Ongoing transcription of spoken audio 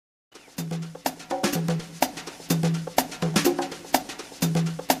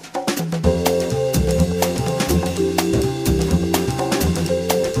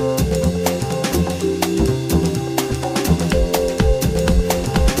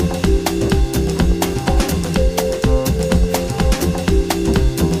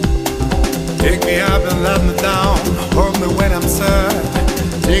Pick me up and let me down. Hold me when I'm sad.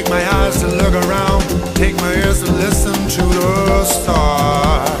 Take my eyes to look around. Take my ears to listen to the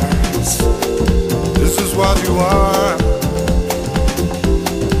stars. This is what you are.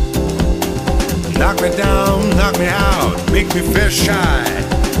 Knock me down, knock me out, make me feel shy.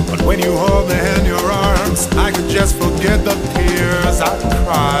 But when you hold me in your arms, I could just forget the tears I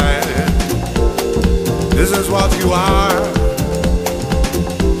cried. This is what you are.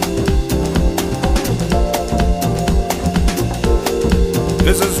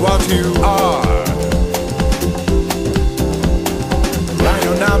 This is what you are. Write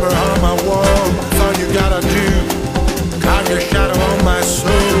your number on my wall, that's all you gotta do. Carve your shadow on my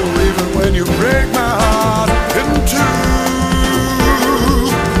soul, even when you break my heart in two.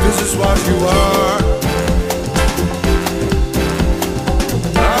 This is what you are.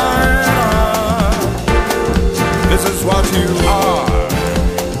 This is what you are.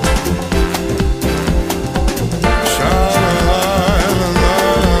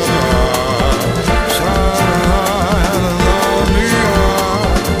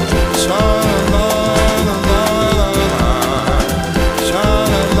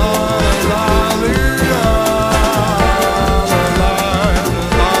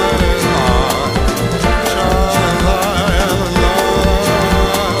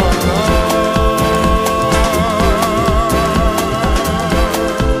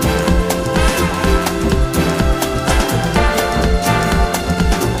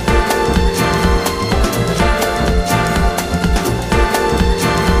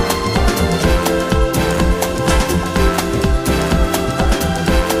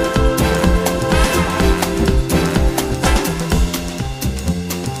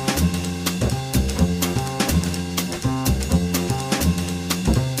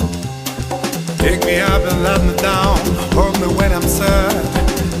 Pick me up and let me down. Hold me when I'm sad.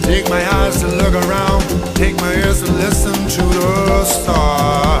 Take my eyes to look around. Take my ears to listen to the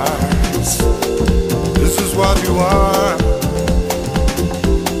stars. This is what you are.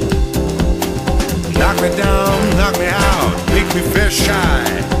 Knock me down, knock me out, make me feel shy.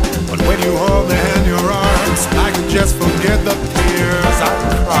 But when you hold me in your arms, I can just forget the tears I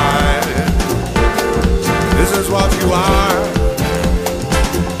cried. This is what you are.